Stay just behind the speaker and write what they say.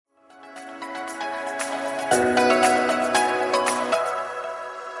This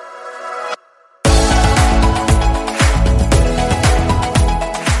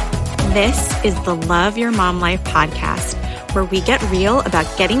is the Love Your Mom Life podcast, where we get real about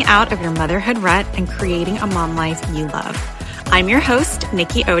getting out of your motherhood rut and creating a mom life you love. I'm your host,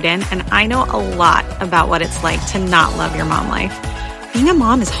 Nikki Oden, and I know a lot about what it's like to not love your mom life. Being a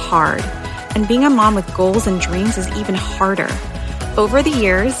mom is hard, and being a mom with goals and dreams is even harder. Over the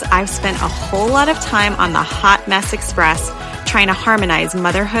years, I've spent a whole lot of time on the Hot Mess Express trying to harmonize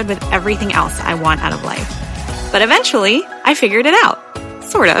motherhood with everything else I want out of life. But eventually, I figured it out.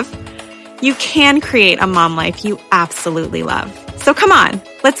 Sort of. You can create a mom life you absolutely love. So come on,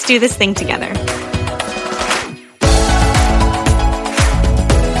 let's do this thing together.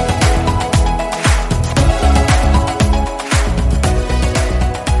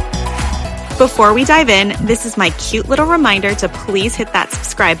 Before we dive in, this is my cute little reminder to please hit that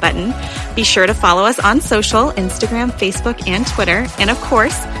subscribe button. Be sure to follow us on social, Instagram, Facebook, and Twitter. And of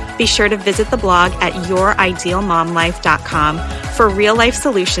course, be sure to visit the blog at youridealmomlife.com for real-life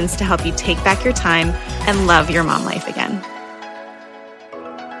solutions to help you take back your time and love your mom life again.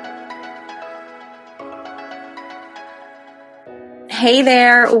 Hey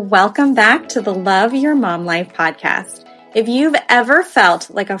there, welcome back to the Love Your Mom Life podcast. If you've ever felt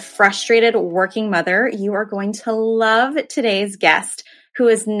like a frustrated working mother, you are going to love today's guest, who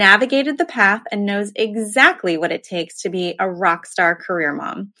has navigated the path and knows exactly what it takes to be a rock star career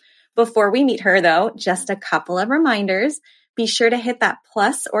mom. Before we meet her, though, just a couple of reminders. Be sure to hit that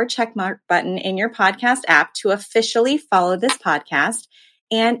plus or check mark button in your podcast app to officially follow this podcast.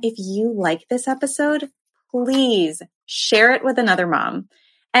 And if you like this episode, please share it with another mom.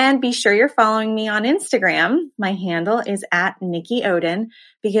 And be sure you're following me on Instagram. My handle is at Nikki Oden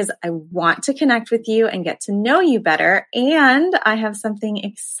because I want to connect with you and get to know you better. And I have something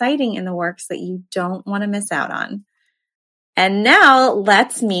exciting in the works that you don't want to miss out on. And now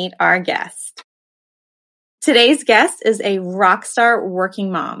let's meet our guest. Today's guest is a rock star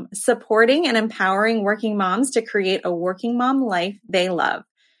working mom, supporting and empowering working moms to create a working mom life they love.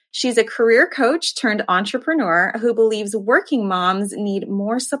 She's a career coach turned entrepreneur who believes working moms need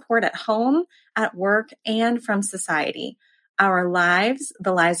more support at home, at work, and from society. Our lives,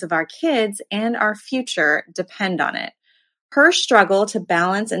 the lives of our kids, and our future depend on it. Her struggle to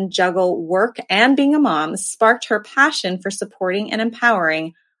balance and juggle work and being a mom sparked her passion for supporting and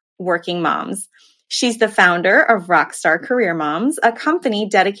empowering working moms. She's the founder of Rockstar Career Moms, a company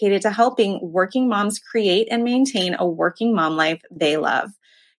dedicated to helping working moms create and maintain a working mom life they love.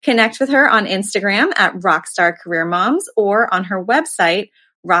 Connect with her on Instagram at Rockstar Career Moms or on her website,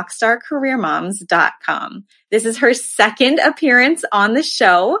 rockstarcareermoms.com. This is her second appearance on the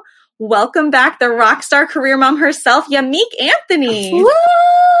show. Welcome back, the rockstar career mom herself, Yamique Anthony. Woo!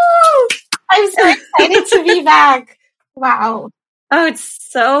 I'm so excited to be back. Wow. Oh,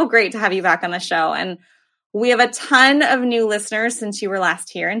 it's so great to have you back on the show. And we have a ton of new listeners since you were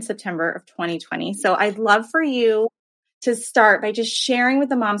last here in September of 2020. So I'd love for you to start by just sharing with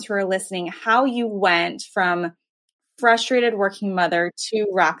the moms who are listening how you went from frustrated working mother to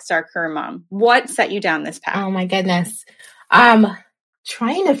rockstar career mom. What set you down this path? Oh my goodness.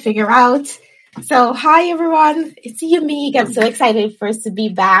 Trying to figure out. So hi everyone, it's Yamique. I'm so excited for us to be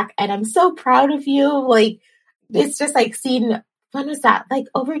back and I'm so proud of you. Like it's just like seeing, when was that? Like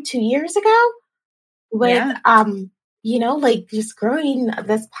over 2 years ago with, like just growing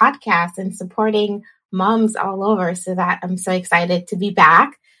this podcast and supporting moms all over. So that I'm so excited to be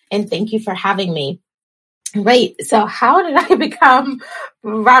back and thank you for having me. Right. So how did I become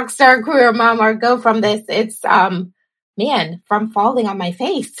rockstar career mom or go from this? It's, from falling on my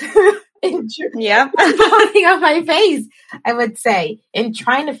face. Yeah. Falling on my face, I would say, and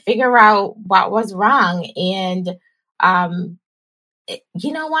trying to figure out what was wrong. And,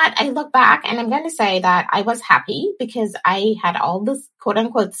 you know what? I look back and I'm going to say that I was happy because I had all this quote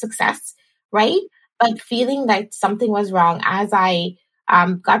unquote success, right? But feeling that something was wrong as I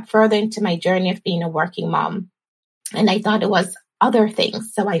got further into my journey of being a working mom. And I thought it was other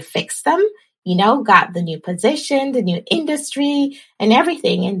things. So I fixed them, got the new position, the new industry and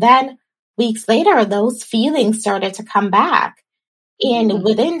everything. And then weeks later, those feelings started to come back. And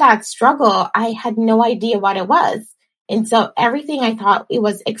within that struggle, I had no idea what it was. And so everything I thought it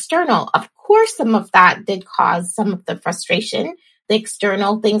was external. Of course, some of that did cause some of the frustration, the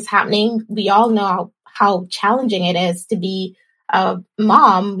external things happening. We all know how challenging it is to be a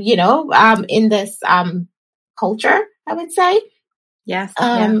mom, in this culture, I would say. Yes.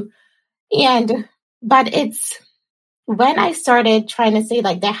 But it's when I started trying to say,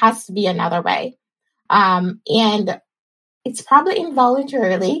 like, there has to be another way. And it's probably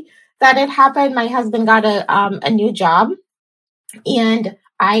involuntarily that it happened. My husband got a new job, and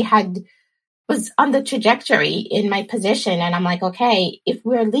I was on the trajectory in my position. And I'm like, okay, if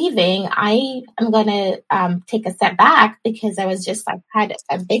we're leaving, I am going to take a step back, because I was just like, had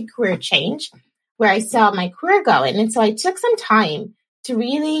a big career change where I saw my career going. And so I took some time to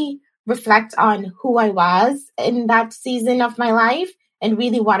really reflect on who I was in that season of my life and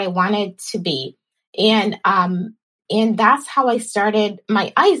really what I wanted to be. And that's how I started,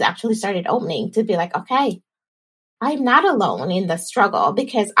 my eyes actually started opening to be like, okay, I'm not alone in the struggle,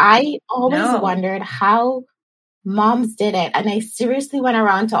 because I always wondered how moms did it. And I seriously went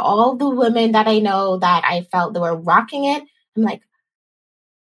around to all the women that I know that I felt they were rocking it. I'm like,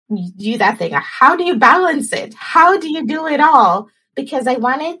 you do that thing. How do you balance it? How do you do it all? Because I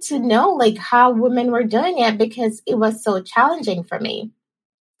wanted to know like how women were doing it, because it was so challenging for me.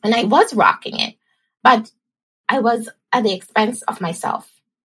 And I was rocking it, but I was at the expense of myself.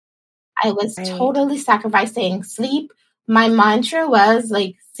 I was totally sacrificing sleep. My mantra was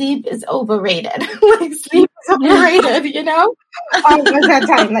like, sleep is overrated. Like, sleep is overrated, you know? At that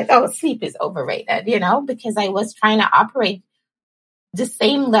time, like, oh, sleep is overrated, you know? Because I was trying to operate the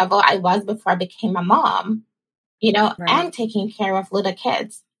same level I was before I became a mom, you know, and taking care of little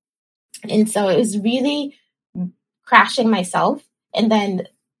kids. And so it was really crashing myself and then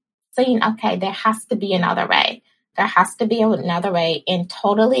saying, okay, there has to be another way. There has to be another way, and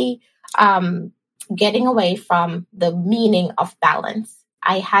totally getting away from the meaning of balance.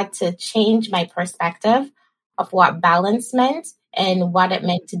 I had to change my perspective of what balance meant and what it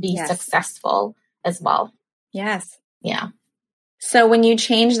meant to be successful as well. Yes. Yeah. So when you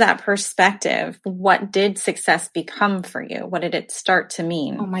change that perspective, what did success become for you? What did it start to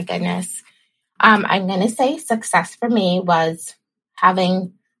mean? Oh my goodness. I'm going to say success for me was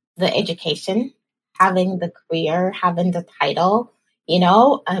having the education, having the career, having the title, you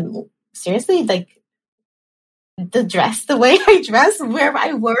know, seriously, like the dress, the way I dress, where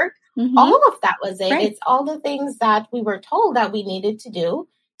I work, all of that was it. Right. It's all the things that we were told that we needed to do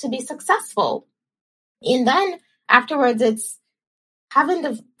to be successful. And then afterwards, it's having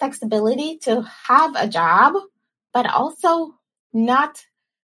the flexibility to have a job, but also not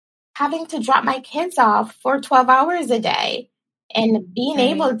having to drop my kids off for 12 hours a day and being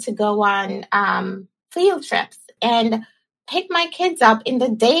able to go on field trips and pick my kids up in the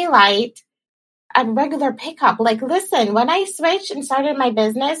daylight at regular pickup. Like, listen, when I switched and started my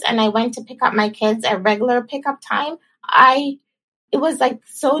business and I went to pick up my kids at regular pickup time, it was like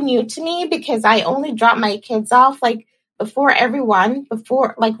so new to me, because I only dropped my kids off like before everyone,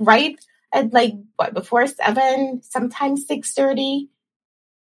 before like right at like before 7, sometimes 6:30.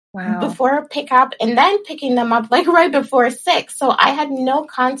 Wow. Before pickup, and then picking them up like right before 6. So I had no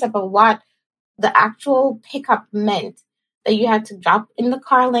concept of what the actual pickup meant, that you had to drop in the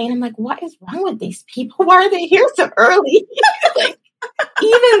car lane. I'm like, what is wrong with these people? Why are they here so early? Like,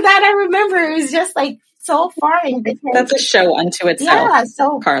 even that I remember, it was just like so foreign. That's a show unto itself. Yeah,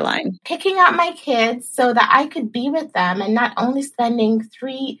 so car line. Picking up my kids so that I could be with them, and not only spending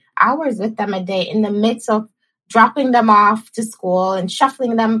 3 hours with them a day in the midst of dropping them off to school and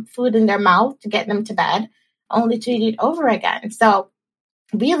shuffling them food in their mouth to get them to bed, only to eat it over again. So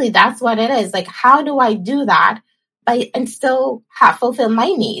really, that's what it is. Like, how do I do that and still fulfill my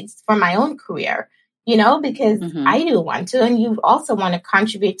needs for my own career? You know, because I do want to, and you also want to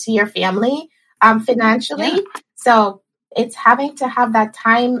contribute to your family financially. Yeah. So it's having to have that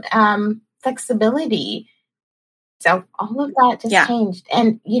time flexibility. So all of that just changed.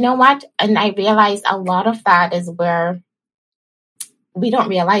 And you know what? And I realized a lot of that is where we don't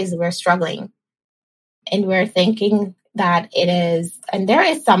realize we're struggling. And we're thinking that it is, and there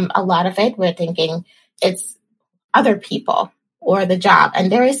is a lot of it, we're thinking it's other people or the job.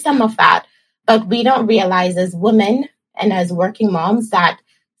 And there is some of that. But we don't realize as women and as working moms that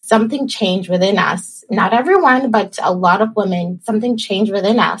something changed within us. Not everyone, but a lot of women, something changed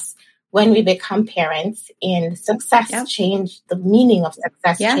within us when we become parents, and success changed, the meaning of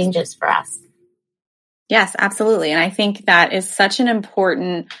success changes for us. Yes, absolutely. And I think that is such an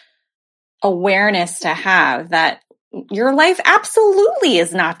important awareness to have, that your life absolutely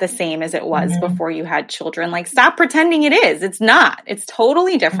is not the same as it was before you had children. Like, stop pretending it is. It's not. It's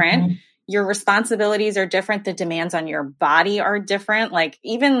totally different. Your responsibilities are different. The demands on your body are different. Like,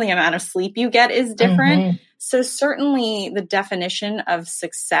 even the amount of sleep you get is different. So certainly the definition of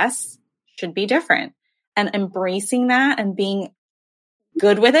success should be different, and embracing that and being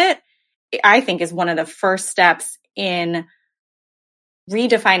good with it, I think, is one of the first steps in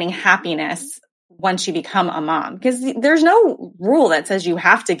redefining happiness once you become a mom. Because there's no rule that says you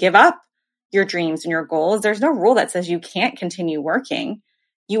have to give up your dreams and your goals. There's no rule that says you can't continue working.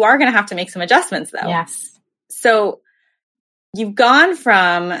 you are going to have to make some adjustments though. Yes. So you've gone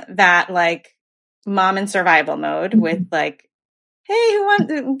from that like mom in survival mode with like, hey, who wants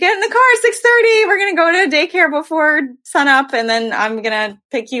to get in the car at 6:30? We're going to go to daycare before sunup, and then I'm going to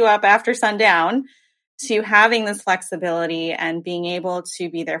pick you up after sundown, to having this flexibility and being able to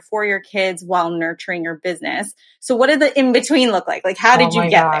be there for your kids while nurturing your business. So what did the in-between look like? Like, how did you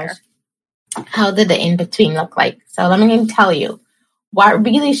get there? How did the in-between look like? So let me tell you what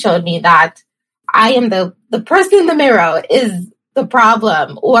really showed me that I am the person in the mirror is the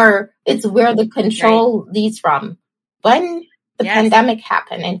problem, or it's where the control leads from. When the pandemic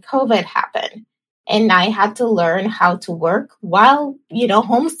happened and COVID happened, and I had to learn how to work while,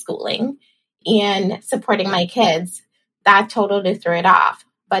 homeschooling and supporting my kids, that totally threw it off.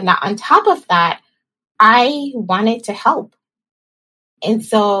 But now on top of that, I wanted to help. And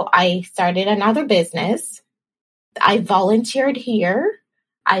so I started another business. I volunteered here.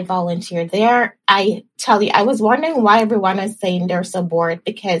 I volunteered there. I tell you, I was wondering why everyone is saying they're so bored,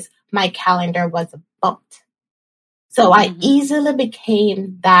 because my calendar was booked. So I easily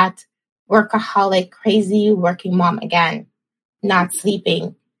became that workaholic, crazy working mom again, not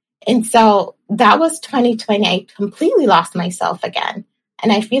sleeping. And so that was 2020. I completely lost myself again.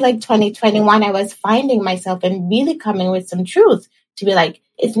 And I feel like 2021, I was finding myself and really coming with some truth to be like,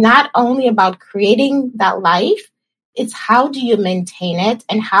 it's not only about creating that life, it's how do you maintain it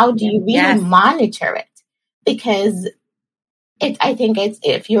and how do you really monitor it? Because I think it's,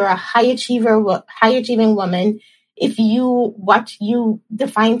 if you're a high achieving woman, what you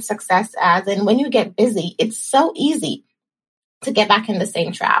define success as, and when you get busy, it's so easy to get back in the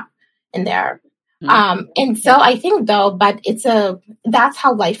same trap in there. And so I think though, but that's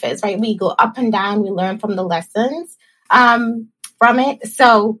how life is, right? We go up and down, we learn from the lessons, from it.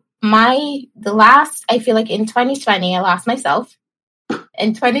 So I feel like in 2020, I lost myself.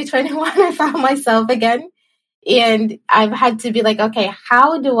 In 2021, I found myself again. And I've had to be like, okay,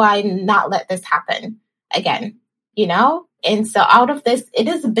 how do I not let this happen again? And so out of this, it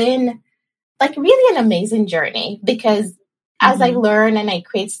has been like really an amazing journey, because as I learn and I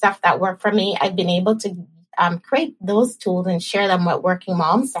create stuff that work for me, I've been able to create those tools and share them with working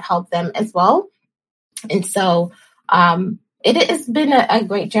moms to help them as well. And so it has been a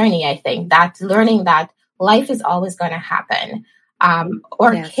great journey, I think, that learning that life is always going to happen.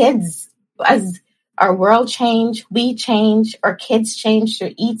 Kids, as our world change, we change, our kids change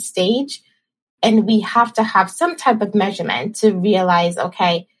through each stage. And we have to have some type of measurement to realize,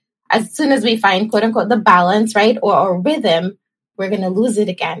 okay, as soon as we find, quote unquote, the balance, right, or rhythm, we're going to lose it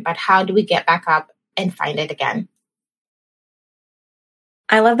again. But how do we get back up and find it again?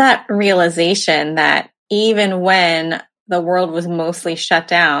 I love that realization that even when the world was mostly shut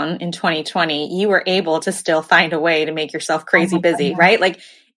down in 2020, you were able to still find a way to make yourself crazy busy, right? Like,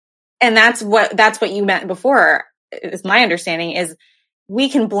 and that's what you meant before, is my understanding, is we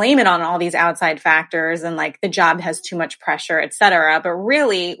can blame it on all these outside factors and like the job has too much pressure, et cetera. But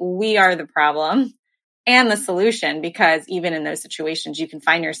really, we are the problem and the solution, because even in those situations, you can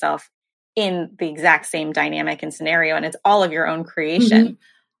find yourself in the exact same dynamic and scenario, and it's all of your own creation.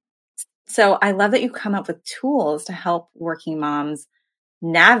 So I love that you come up with tools to help working moms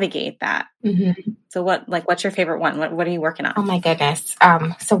navigate that. So what's your favorite one? What are you working on? Oh my goodness.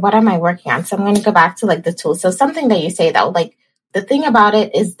 So what am I working on? So I'm going to go back to like the tools. So something that you say though, like the thing about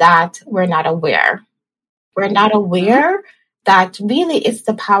it is that we're not aware. We're not aware that really it's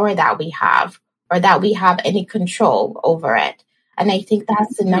the power that we have, or that we have any control over it. And I think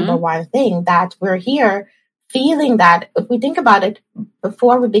that's the number one thing, that we're here feeling that, if we think about it,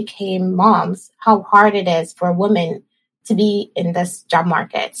 before we became moms, how hard it is for women to be in this job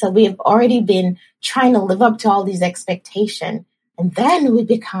market. So we've already been trying to live up to all these expectations, and then we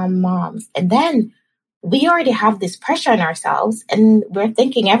become moms, and then we already have this pressure on ourselves, and we're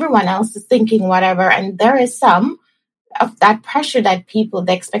thinking everyone else is thinking whatever. And there is some of that pressure that the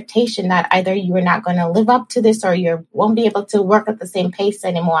expectation that either you're not going to live up to this, or you won't be able to work at the same pace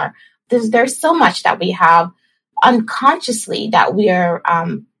anymore. There's so much that we have unconsciously that we are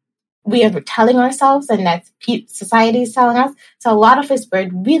telling ourselves, and that society is telling us. So a lot of us, we're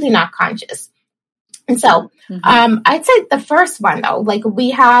really not conscious. And so I'd say the first one though, like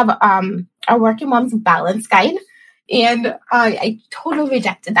we have our Working Moms Balance Guide, and I totally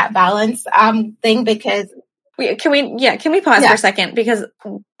rejected that balance thing, because can we pause for a second, because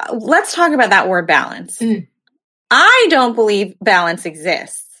let's talk about that word balance. I don't believe balance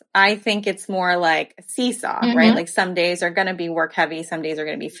exists. I think it's more like a seesaw, right? Like some days are going to be work heavy, some days are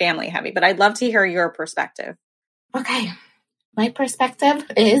going to be family heavy. But I'd love to hear your perspective. Okay. My perspective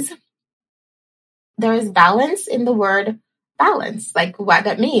is there is balance in the word balance, like what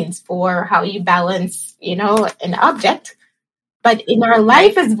that means for how you balance, an object. But in our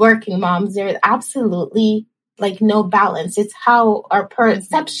life as working moms, there's absolutely like no balance. It's how our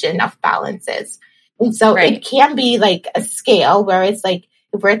perception of balance is. And so it can be like a scale where it's like,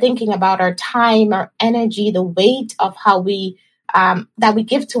 if we're thinking about our time, our energy, the weight of how we, that we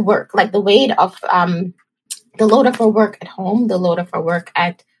give to work, like the weight of the load of our work at home, the load of our work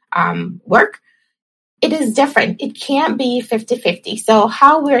at work, it is different. It can't be 50-50. So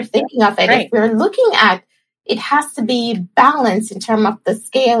how we're thinking of it, if we're looking at, it has to be balanced in terms of the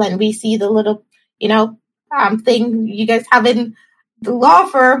scale. And we see the little, thing you guys have in the law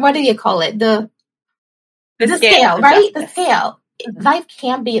firm. What do you call it? The scale, right? The scale. Life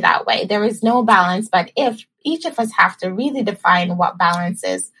can't be that way. There is no balance. But if each of us have to really define what balance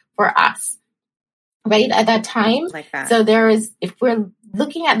is for us, right, at that time. Like that. So there is, if we're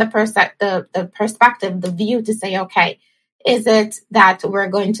looking at the perspective, the view to say, okay, is it that we're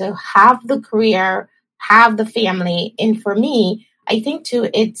going to have the career, have the family? And for me, I think too,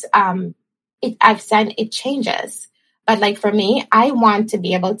 I've said it changes. But like for me, I want to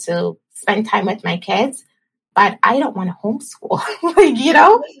be able to spend time with my kids, but I don't want to homeschool.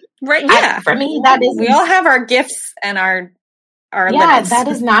 Right? Yeah. For me, that is. We all have our gifts and our limits. That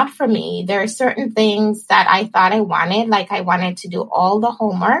is not for me. There are certain things that I thought I wanted, like I wanted to do all the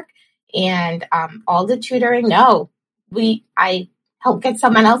homework and all the tutoring. No, I help get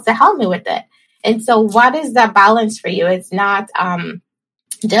someone else to help me with it. And so what is the balance for you? It's not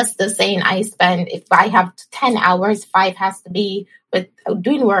just the saying if I have 10 hours, 5 has to be with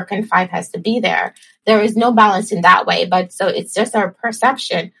doing work and 5 has to be there. There is no balance in that way. But so it's just our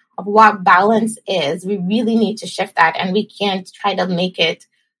perception of what balance is. We really need to shift that, and we can't try to make it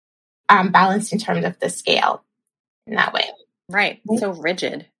balanced in terms of the scale in that way. Right. So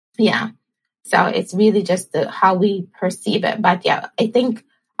rigid. Yeah. So it's really just how we perceive it. But yeah, I think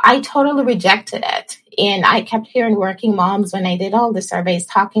I totally rejected it. And I kept hearing working moms when I did all the surveys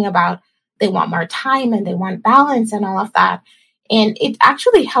talking about they want more time and they want balance and all of that. And it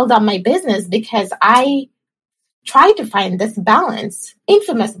actually held up my business because I tried to find this balance,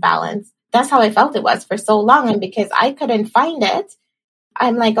 infamous balance. That's how I felt it was for so long. And because I couldn't find it,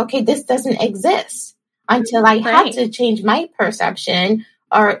 I'm like, okay, this doesn't exist until I had to change my perception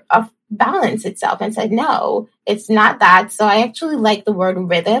of balance itself and said, no, it's not that. So I actually like the word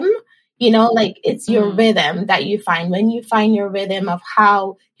rhythm, like it's your rhythm that you find. When you find your rhythm of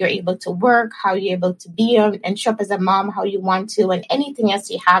how you're able to work, how you're able to be and show up as a mom, how you want to, and anything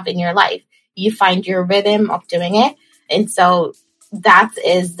else you have in your life, you find your rhythm of doing it. And so that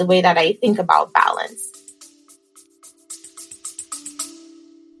is the way that I think about balance.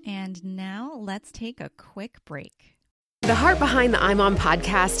 And now let's take a quick break. The heart behind the iMom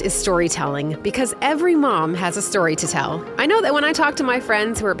podcast is storytelling, because every mom has a story to tell. I know that when I talk to my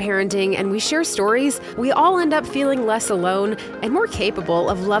friends who are parenting and we share stories, we all end up feeling less alone and more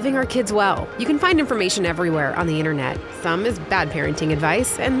capable of loving our kids well. You can find information everywhere on the internet. Some is bad parenting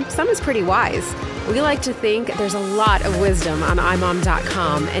advice and some is pretty wise. We like to think there's a lot of wisdom on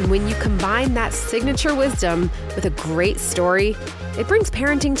imom.com, and when you combine that signature wisdom with a great story, it brings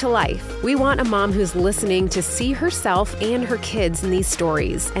parenting to life. We want a mom who's listening to see herself and her kids in these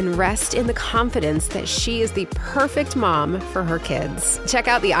stories and rest in the confidence that she is the perfect mom for her kids. Check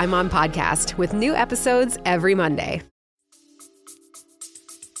out the iMom podcast with new episodes every Monday.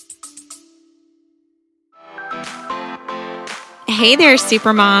 Hey there,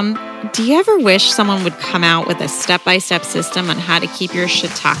 Supermom. Do you ever wish someone would come out with a step-by-step system on how to keep your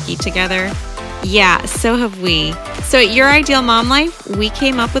shiitake together? Yeah, so have we. So at Your Ideal Mom Life, we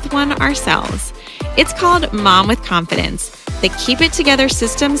came up with one ourselves. It's called Mom with Confidence, the Keep It Together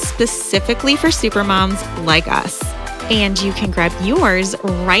system specifically for supermoms like us. And you can grab yours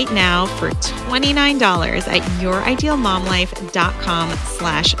right now for $29 at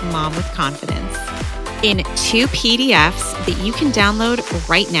youridealmomlife.com/momwithconfidence. In 2 PDFs that you can download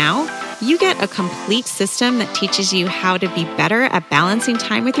right now, you get a complete system that teaches you how to be better at balancing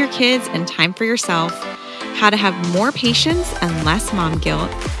time with your kids and time for yourself, how to have more patience and less mom guilt,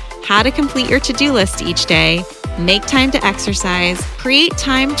 how to complete your to-do list each day, make time to exercise, create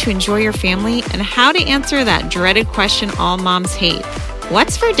time to enjoy your family, and how to answer that dreaded question all moms hate: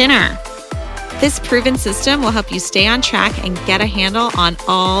 what's for dinner? This proven system will help you stay on track and get a handle on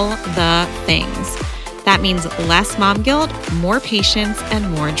all the things. That means less mom guilt, more patience,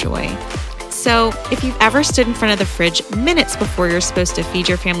 and more joy. So if you've ever stood in front of the fridge minutes before you're supposed to feed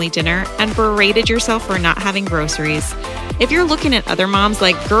your family dinner and berated yourself for not having groceries, if you're looking at other moms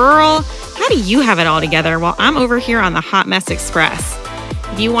like, girl, how do you have it all together while I'm over here on the Hot Mess Express?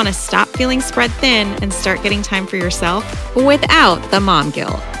 You want to stop feeling spread thin and start getting time for yourself without the mom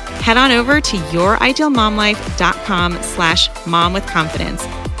guilt. Head on over to youridealmomlife.com/momwithconfidence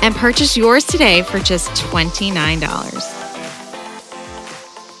and purchase yours today for just $29.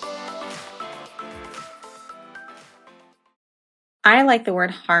 I like the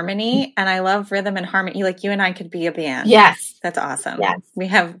word harmony, and I love rhythm and harmony. Like, you and I could be a band. Yes. That's awesome. Yes. We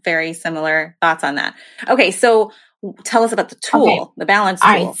have very similar thoughts on that. Okay, so tell us about the tool, the balance tool.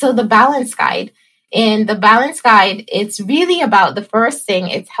 All right, so the balance guide. In the balance guide, it's really about the first thing,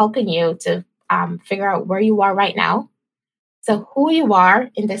 it's helping you to figure out where you are right now. So who you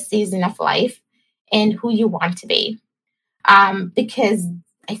are in this season of life and who you want to be. Because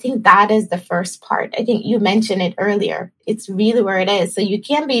I think that is the first part. I think you mentioned it earlier. It's really where it is. So you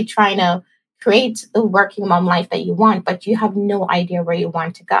can't be trying to create the working mom life that you want, but you have no idea where you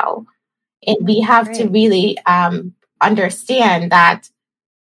want to go. And we have to really understand that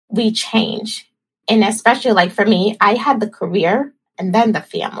we change. And especially like for me, I had the career and then the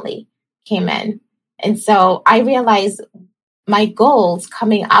family came in. And so I realized my goals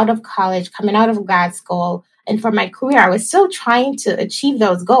coming out of college, coming out of grad school, and for my career, I was still trying to achieve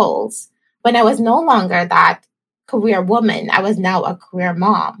those goals when I was no longer that career woman. I was now a career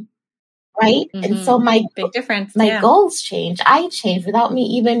mom, right? Mm-hmm. And so my big difference. My goals changed. I changed without me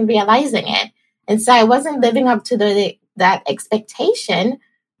even realizing it. And so I wasn't living up to that expectation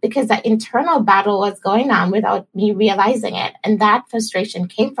because that internal battle was going on without me realizing it. And that frustration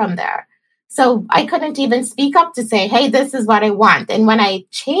came from there. So I couldn't even speak up to say, hey, this is what I want. And when I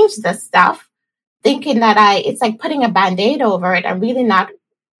changed this stuff, thinking that it's like putting a Band-Aid over it and really not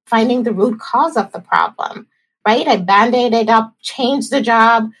finding the root cause of the problem, right? I Band-Aided up, changed the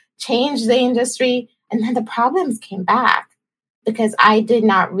job, changed the industry, and then the problems came back because I did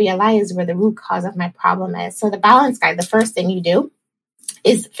not realize where the root cause of my problem is. So the balance guide, the first thing you do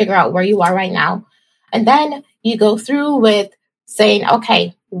is figure out where you are right now. And then you go through with saying,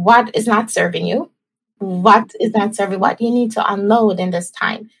 okay, what is not serving you? What is not serving? What you need to unload in this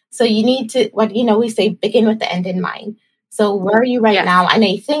time? So you need to, we say begin with the end in mind. So where are you right now? And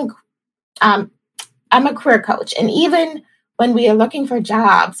I think I'm a career coach. And even when we are looking for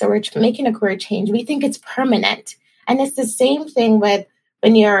jobs or we're making a career change, we think it's permanent. And it's the same thing with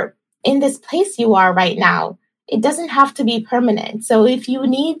when you're in this place you are right now. It doesn't have to be permanent. So if you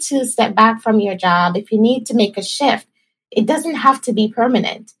need to step back from your job, if you need to make a shift, it doesn't have to be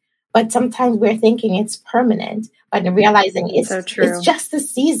permanent. But sometimes we're thinking it's permanent, but realizing it's just the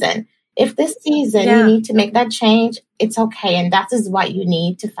season. If this season you need to make that change, it's okay. And that is what you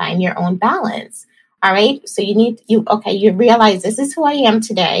need to find your own balance. All right. So you realize this is who I am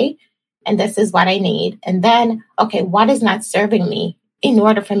today and this is what I need. And then, okay, what is not serving me in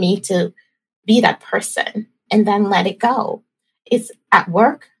order for me to be that person and then let it go? It's at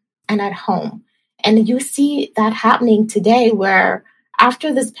work and at home. And you see that happening today where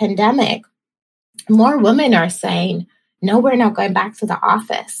after this pandemic, more women are saying, no, we're not going back to the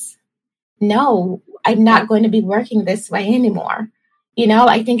office. No, I'm not going to be working this way anymore.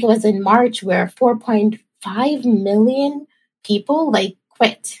 I think it was in March where 4.5 million people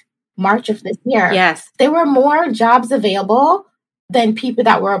quit March of this year. Yes. There were more jobs available than people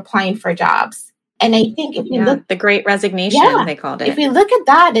that were applying for jobs. And I think if you look, the Great Resignation, they called it. If you look at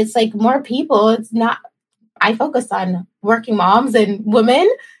that, it's like more people. It's not, I focus on working moms and women,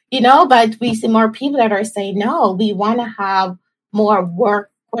 but we see more people that are saying, no, we want to have more work,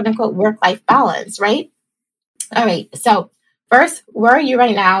 quote unquote, work-life balance, right? All right. So first, where are you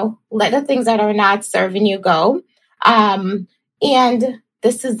right now? Let the things that are not serving you go. And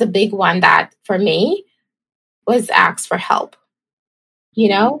this is the big one that for me was ask for help.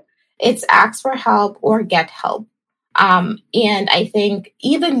 It's ask for help or get help. And I think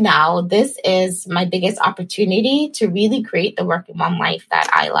even now, this is my biggest opportunity to really create the working mom life that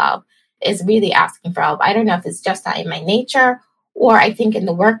I love, is really asking for help. I don't know if it's just not in my nature, or I think in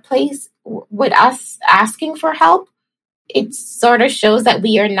the workplace, with us asking for help, it sort of shows that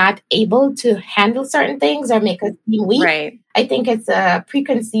we are not able to handle certain things or make us seem weak. Right. I think it's a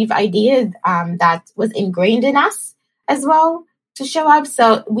preconceived idea that was ingrained in us as well to show up.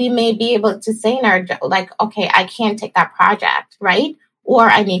 So we may be able to say in our okay, I can't take that project, right? Or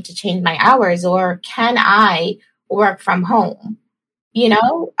I need to change my hours, or can I work from home?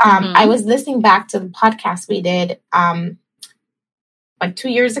 I was listening back to the podcast we did 2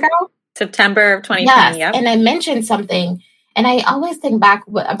 years ago. September of 2020. Yes, yep. And I mentioned something, and I always think back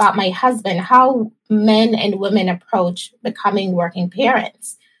about my husband, how men and women approach becoming working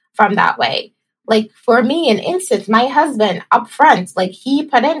parents from that way. Like for me, in instance, my husband up front, he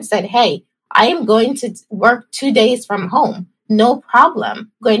put in, said, hey, I am going to work 2 days from home. no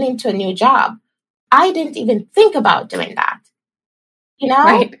problem going into a new job. I didn't even think about doing that.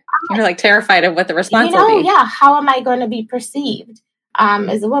 Right. You're like terrified of what the response will be. Yeah. How am I going to be perceived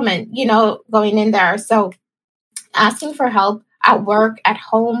as a woman, going in there? So asking for help at work, at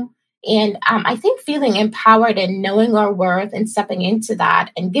home, and I think feeling empowered and knowing our worth and stepping into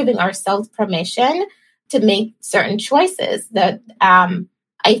that and giving ourselves permission to make certain choices that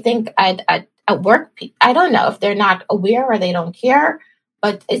I think at work, I don't know if they're not aware or they don't care,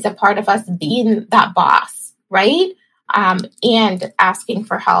 but it's a part of us being that boss, right? And asking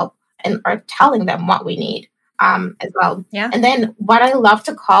for help or telling them what we need as well. Yeah. And then what I love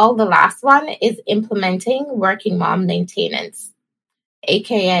to call the last one is implementing working mom maintenance,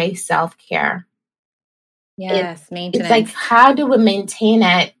 AKA self-care. Yes, maintenance. It's like, how do we maintain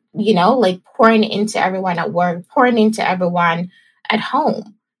it, like pouring into everyone at work, pouring into everyone at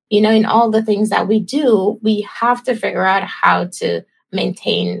home, in all the things that we do, we have to figure out how to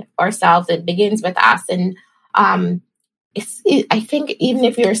maintain ourselves. It begins with us. And I think even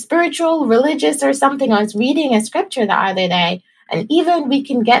if you're spiritual, religious or something, I was reading a scripture the other day, and even we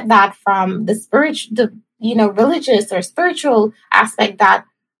can get that from the religious or spiritual aspect, that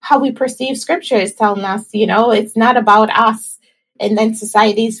how we perceive scripture is telling us, it's not about us. And then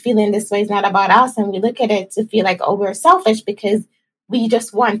society is feeling this way, it's not about us. And we look at it to feel like, oh, we're selfish because we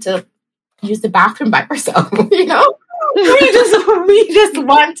just want to use the bathroom by ourselves, we just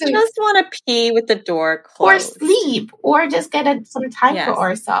want to pee with the door closed. Or sleep, or just get some time for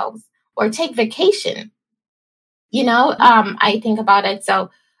ourselves, or take vacation. I think about it. So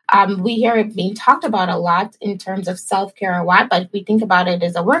we hear it being talked about a lot in terms of self-care or what, but we think about it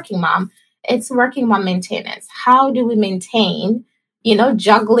as a working mom. It's working mom maintenance. How do we maintain,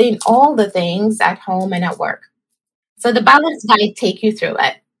 juggling all the things at home and at work? So the balance guide take you through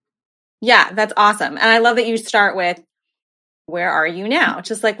it. Yeah, that's awesome. And I love that you start with, where are you now?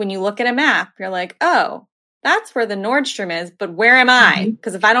 Just like when you look at a map, you're like, oh, that's where the Nordstrom is, but where am I?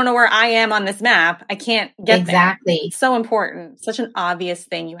 Because if I don't know where I am on this map, I can't get there. It's so important. Such an obvious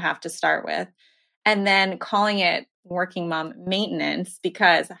thing you have to start with. And then calling it working mom maintenance,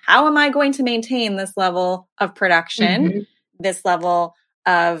 because how am I going to maintain this level of production, this level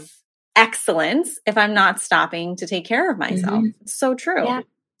of excellence, if I'm not stopping to take care of myself? It's so true. Yeah.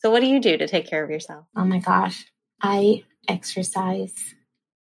 So what do you do to take care of yourself? Oh my gosh. I exercise.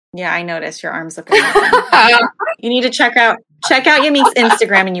 Yeah, I noticed your arms look amazing. You need to check out Yamique's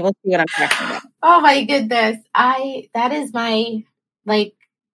Instagram and you will see what I'm talking about. Oh my goodness. That is my,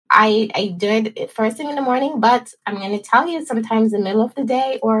 I do it first thing in the morning, but I'm going to tell you, sometimes in the middle of the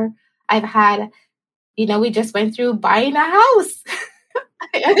day, or I've had, we just went through buying a house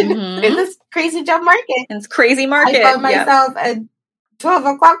in this crazy job market. It's crazy market. I found myself at 12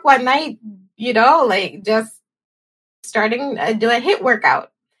 o'clock one night, just starting to do a HIIT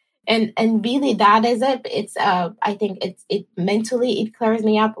workout. And really that is it. It's, I think it mentally, it clears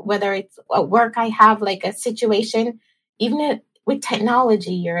me up, whether it's at work, I have like a situation, even with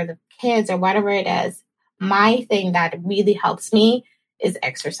technology or the kids or whatever it is. My thing that really helps me is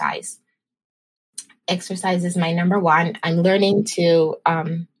exercise. Exercise is my number one. I'm learning to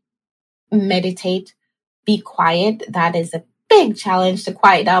meditate, be quiet. That is a big challenge to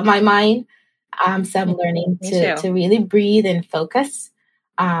quiet down my mind. So I'm learning to really breathe and focus.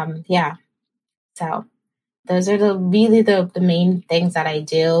 So those are the main things that I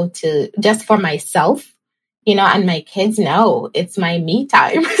do to just for myself, and my kids know it's my me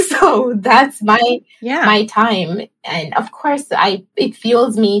time. So that's my time. And of course it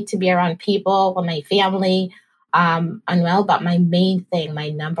fuels me to be around people or my family, unwell, but my main thing, my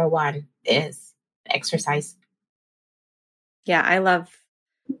number one is exercise. Yeah.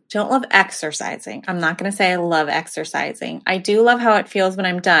 Don't love exercising. I'm not going to say I love exercising. I do love how it feels when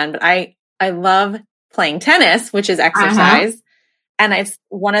I'm done, but I love playing tennis, which is exercise. And it's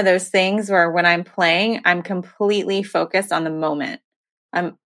one of those things where when I'm playing, I'm completely focused on the moment.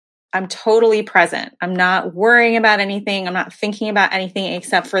 I'm totally present. I'm not worrying about anything. I'm not thinking about anything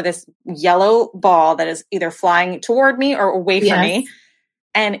except for this yellow ball that is either flying toward me or away from me.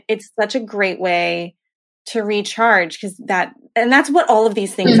 And it's such a great way to recharge, because that's what all of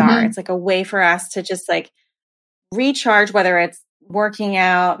these things are. It's like a way for us to just like recharge, whether it's working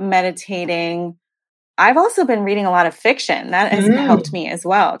out, meditating. I've also been reading a lot of fiction. That has helped me as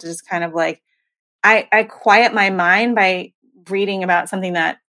well, to just kind of like, I quiet my mind by reading about something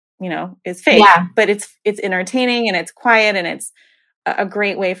that, is fake, but it's entertaining and it's quiet, and it's a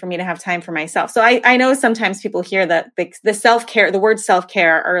great way for me to have time for myself. So I know sometimes people hear that the self-care, the word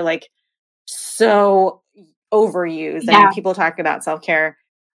self-care are like so overused. I mean, people talk about self-care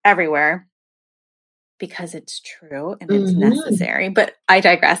everywhere. because it's true and it's necessary. But I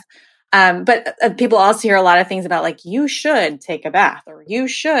digress. But people also hear a lot of things about like, you should take a bath or you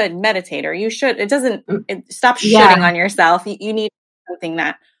should meditate or you should, stop shitting on yourself. You need something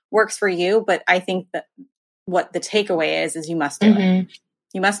that works for you. But I think that what the takeaway is you must do it.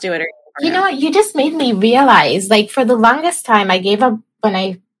 You must do it. You know what? You just made me realize, like, for the longest time, I gave up when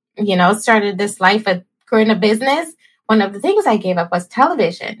I, started this life at growing a business. One of the things I gave up was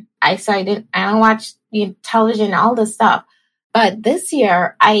television. I don't watch television, all this stuff. But this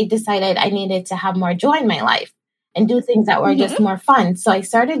year, I decided I needed to have more joy in my life and do things that were just more fun. So I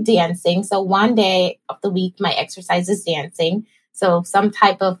started dancing. So one day of the week, my exercise is dancing. So some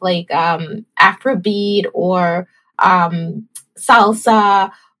type of like Afrobeat or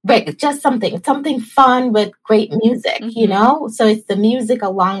salsa, but just something fun with great music, So it's the music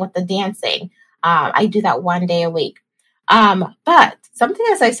along with the dancing. I do that one day a week. But something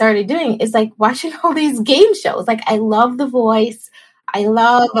else I started doing is like watching all these game shows. Like I love The Voice. I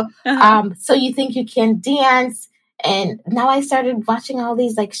love, So You Think You Can Dance. And now I started watching all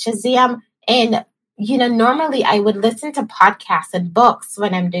these like Shazam. And, normally I would listen to podcasts and books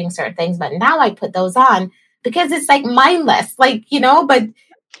when I'm doing certain things, but now I put those on because it's like mindless, like, but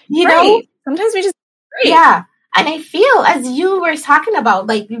know, sometimes we just, yeah. And I feel, as you were talking about,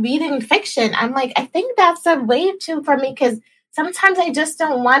 like reading fiction, I'm like, I think that's a way for me, because sometimes I just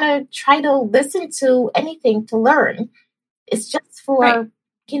don't want to try to listen to anything to learn. It's just for,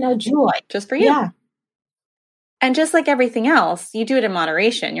 joy. Just for you. Yeah. And just like everything else, you do it in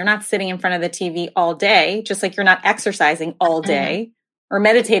moderation. You're not sitting in front of the TV all day, just like you're not exercising all day or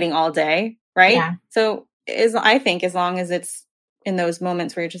meditating all day, right? Yeah. So I think as long as it's in those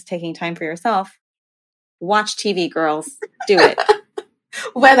moments where you're just taking time for yourself, watch TV, girls. Do it.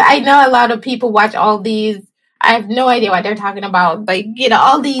 Well, I know a lot of people watch all these. I have no idea what they're talking about, but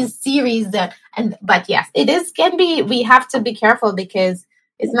all these series but yes, we have to be careful because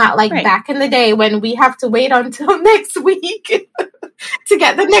it's not like back in the day when we have to wait until next week to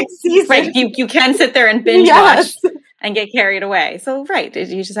get the next season. Right. You can sit there and binge watch and get carried away. So,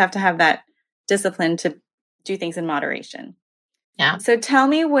 you just have to have that discipline to do things in moderation. Yeah. So tell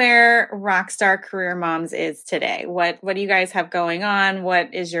me where Rockstar Career Moms is today. What do you guys have going on?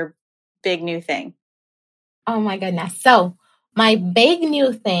 What is your big new thing? Oh my goodness. So my big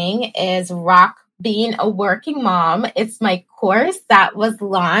new thing is Rock Being a Working Mom. It's my course that was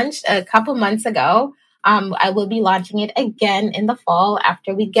launched a couple months ago. I will be launching it again in the fall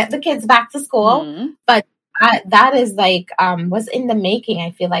after we get the kids back to school. But that is like, was in the making,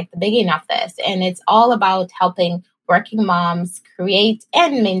 I feel like, the beginning of this. And it's all about helping working moms create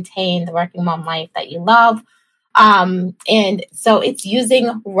and maintain the working mom life that you love. And so it's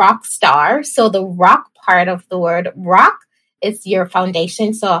using Rockstar. So the rock part of the word rock is your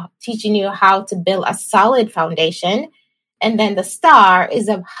foundation. So teaching you how to build a solid foundation. And then the star is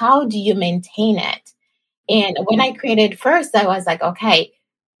of how do you maintain it? And when I created first, I was like, okay,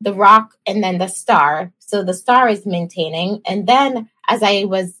 the rock and then the star. So the star is maintaining. And then as I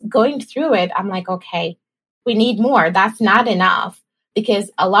was going through it, I'm like, okay, we need more. That's not enough, because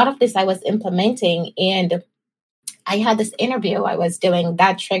a lot of this I was implementing, and I had this interview I was doing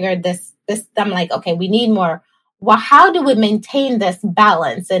that triggered this. I'm like, okay, we need more. Well, how do we maintain this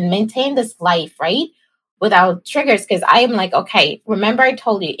balance and maintain this life, right? Without triggers? Because I am like, okay, remember I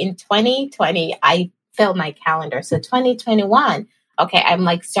told you in 2020, I filled my calendar. So 2021, okay, I'm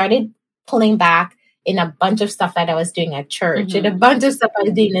like started pulling back in a bunch of stuff that I was doing at church and a bunch of stuff I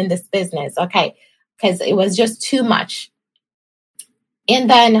was doing in this business. Okay. Because it was just too much. And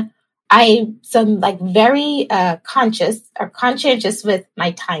then I'm like very conscientious with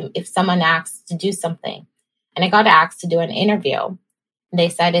my time. If someone asks to do something, and I got asked to do an interview, and they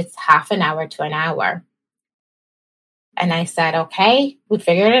said it's half an hour to an hour. And I said, okay, we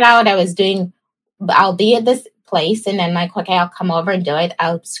figured it out. I'll be at this place, and then like, okay, I'll come over and do it.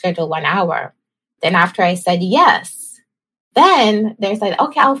 I'll schedule 1 hour. Then after I said yes, then they said,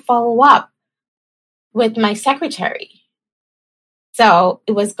 okay, I'll follow up with my secretary. So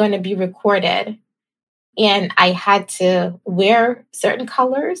it was going to be recorded, and I had to wear certain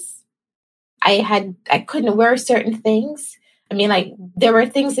colors. I couldn't wear certain things. I mean, like there were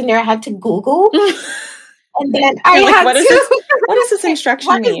things in there I had to Google. And then what does this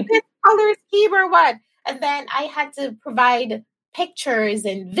instruction mean? What is this color scheme or what? And then I had to provide pictures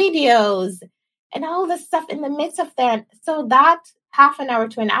and videos and all this stuff in the midst of that. So that half an hour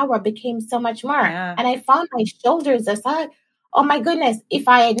to an hour became so much more. Yeah. And I found my shoulders aside. Oh my goodness, if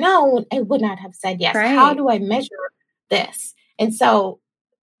I had known, I would not have said yes. Right. How do I measure this? And so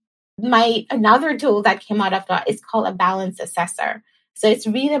another tool that came out of that is called a balance assessor. So it's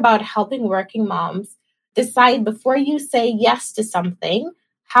really about helping working moms decide before you say yes to something,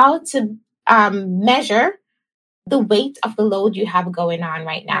 how to measure the weight of the load you have going on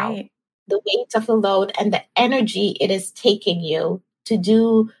right now, Right. the weight of the load and the energy it is taking you to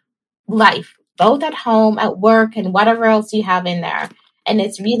do life, both at home, at work, and whatever else you have in there. And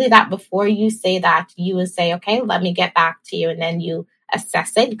it's really that before you say that, you will say, okay, let me get back to you. And then you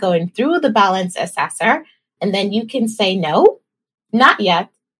assess it, going through the balance assessor. And then you can say no, not yet,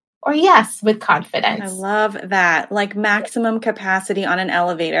 or yes with confidence. I love that. Like maximum capacity on an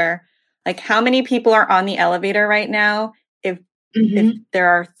elevator. Like how many people are on the elevator right now? If there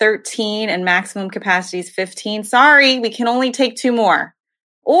are 13 and maximum capacity is 15, sorry, we can only take 2 more.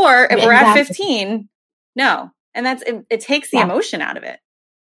 Or if we're at 15, no. And that's it takes the emotion out of it.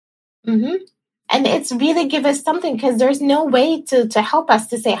 And it's really give us something, because there's no way to help us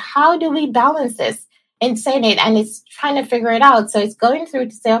to say, how do we balance this and saying it? And it's trying to figure it out. So it's going through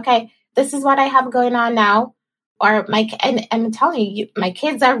to say, okay, this is what I have going on now. Or and I'm telling you, my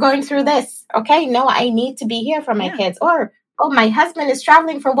kids are going through this. Okay, no, I need to be here for my kids. Or, oh, my husband is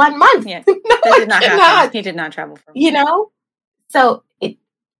traveling for 1 month. Yeah, no, that did not happen. He did not travel for 1 month. So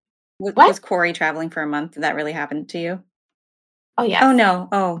was Corey traveling for a month? Did that really happen to you? Oh, yeah. Oh, no.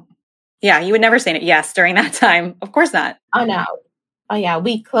 Oh, yeah. You would never say yes during that time. Of course not. Oh, no. Oh, yeah.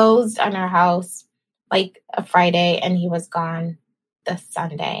 We closed on our house like a Friday, and he was gone the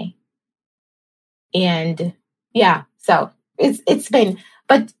Sunday. And yeah, so it's been,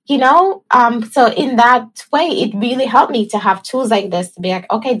 but so in that way, it really helped me to have tools like this to be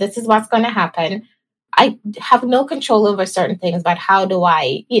like, okay, this is what's going to happen. I have no control over certain things, but how do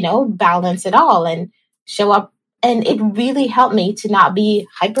I, balance it all and show up? And it really helped me to not be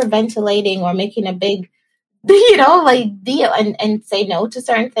hyperventilating or making a big, deal and say no to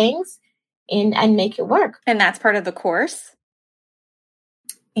certain things and make it work. And that's part of the course?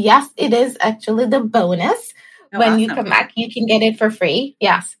 Yes, it is actually the bonus. When you come back, you can get it for free.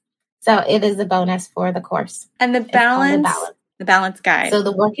 Yes. So it is a bonus for the course. And the balance guide. So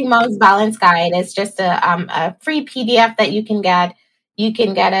the Working Moms Balance Guide is just a free PDF that you can get. You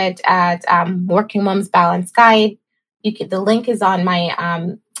can get it at Working Moms Balance Guide. The link is on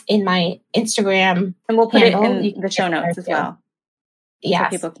my in my Instagram, and we'll put handle. It in the show notes as well. Yeah, so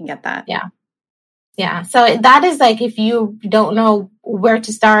people can get that. Yeah. So that is like, if you don't know where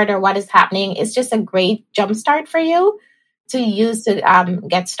to start or what is happening, it's just a great jumpstart for you to use to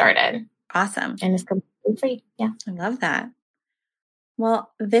get started. Awesome. And it's completely free. Yeah. I love that.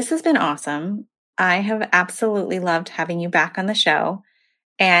 Well, this has been awesome. I have absolutely loved having you back on the show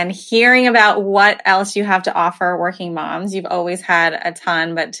and hearing about what else you have to offer working moms. You've always had a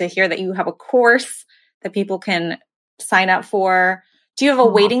ton, but to hear that you have a course that people can sign up for. Do you have a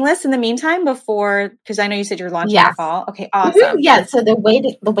waiting list in the meantime because I know you said you're launching in the fall. Okay, awesome. Yeah, so the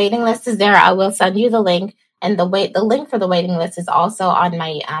waiting list is there. I will send you the link, and the link for the waiting list is also on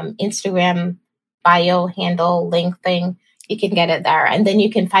my Instagram bio handle link thing. You can get it there, and then you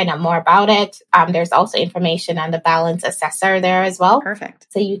can find out more about it. There's also information on the balance assessor there as well. Perfect.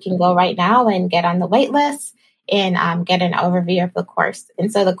 So you can go right now and get on the wait list and get an overview of the course.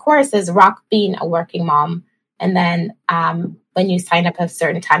 And so the course is Rock Being a Working Mom. And then when you sign up a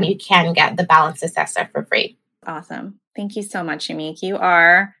certain time, you can get the balance assessor for free. Awesome. Thank you so much, Yamique. You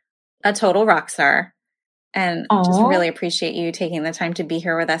are a total rock star. And just really appreciate you taking the time to be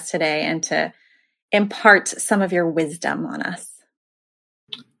here with us today and to impart some of your wisdom on us.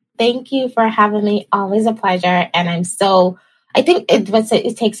 Thank you for having me. Always a pleasure. And I think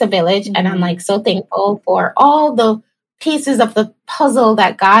it takes a village. And I'm like so thankful for all the pieces of the puzzle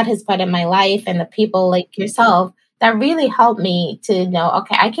that God has put in my life and the people like yourself that really helped me to know,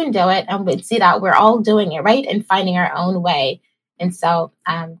 okay, I can do it. And we see that we're all doing it, right? And finding our own way. And so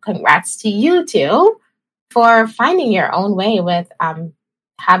congrats to you too for finding your own way with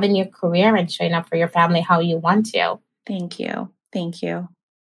having your career and showing up for your family how you want to. Thank you. Thank you.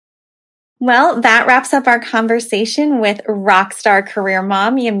 Well, that wraps up our conversation with rockstar career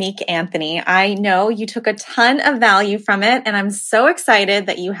mom, Yamique Anthony. I know you took a ton of value from it, and I'm so excited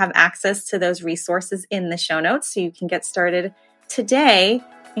that you have access to those resources in the show notes so you can get started today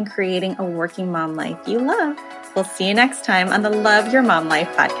in creating a working mom life you love. We'll see you next time on the Love Your Mom Life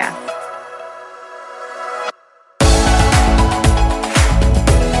podcast.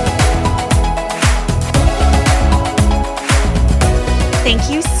 Thank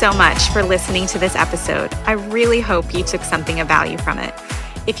you so much for listening to this episode. I really hope you took something of value from it.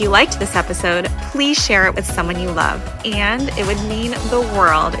 If you liked this episode, please share it with someone you love, and it would mean the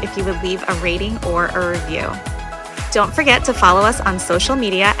world if you would leave a rating or a review. Don't forget to follow us on social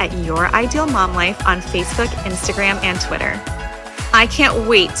media at Your Ideal Mom Life on Facebook, Instagram, and Twitter. I can't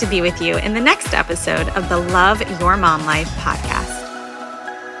wait to be with you in the next episode of the Love Your Mom Life podcast.